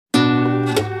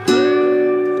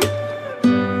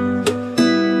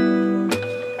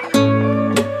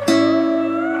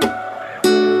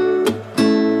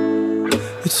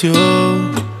It's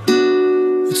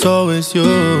you, it's always you.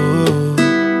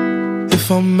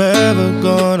 If I'm ever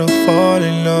gonna fall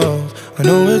in love, I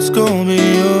know it's gonna be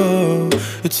you.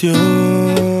 It's you,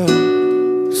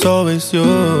 it's always you.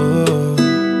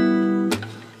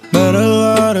 Met a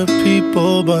lot of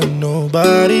people, but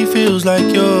nobody feels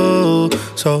like you.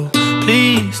 So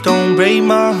please don't break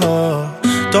my heart,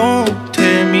 don't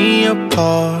tear me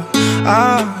apart.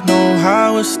 I know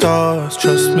how it starts,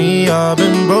 trust me, I've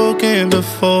been broken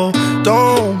before.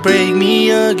 Don't break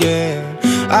me again,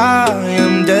 I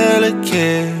am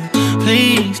delicate.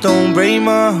 Please don't break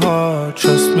my heart,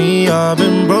 trust me, I've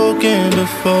been broken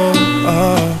before.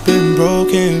 I've been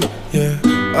broken, yeah.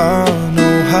 I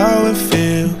know how it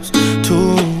feels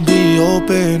to be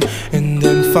open and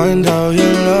then find out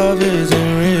your love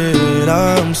isn't real.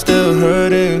 I'm still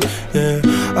hurting, yeah,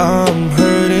 I'm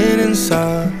hurting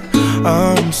inside.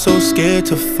 I'm so scared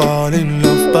to fall in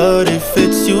love, but if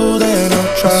it's you, then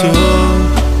I'll try. It's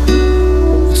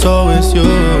you, it's always you.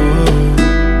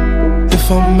 If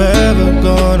I'm ever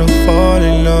gonna fall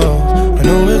in love, I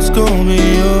know it's gonna be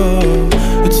you.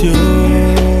 It's you,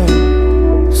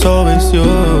 it's always you.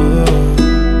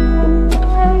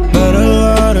 Met a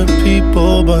lot of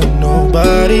people, but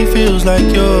nobody feels like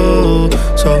you.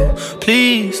 So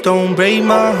please don't break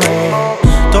my heart,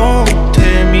 don't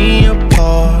tear me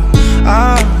apart.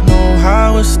 I know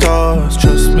how it starts,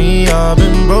 trust me, I've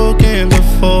been broken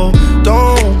before.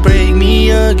 Don't break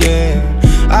me again,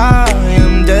 I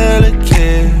am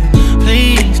delicate.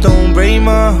 Please don't break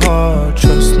my heart,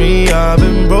 trust me, I've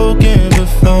been broken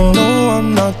before. No,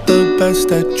 I'm not the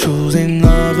best at choosing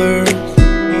lovers.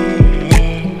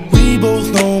 We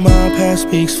both know my past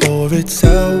speaks for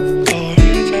itself.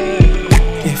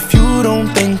 If you don't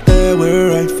think that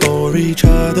we're right for each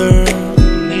other,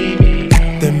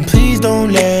 then please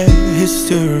don't let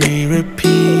history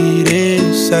repeat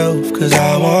itself. Cause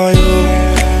I want you,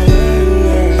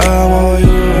 I want you.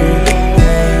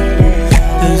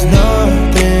 There's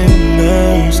nothing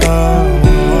else I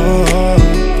want.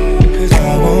 Cause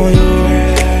I want you,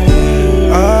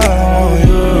 I want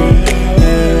you.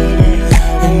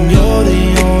 And you're the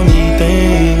only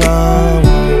thing I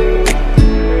want.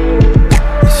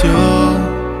 It's you,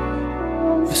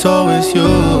 it's always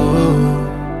you.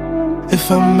 If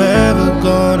I'm ever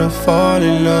gonna fall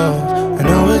in love, I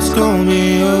know it's gonna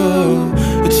be you.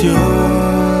 It's you,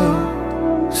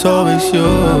 it's always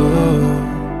you.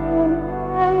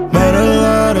 Met a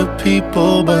lot of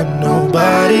people, but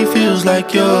nobody feels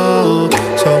like you.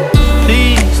 So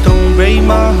please don't break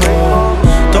my heart,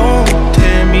 don't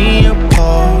tear me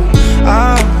apart.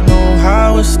 I know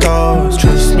how it starts,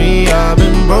 trust me, I've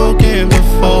been broken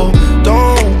before.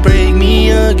 Don't break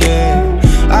me again,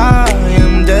 I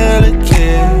am delicate.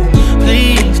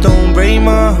 Please don't break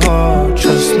my heart,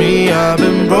 trust me, I've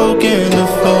been broken.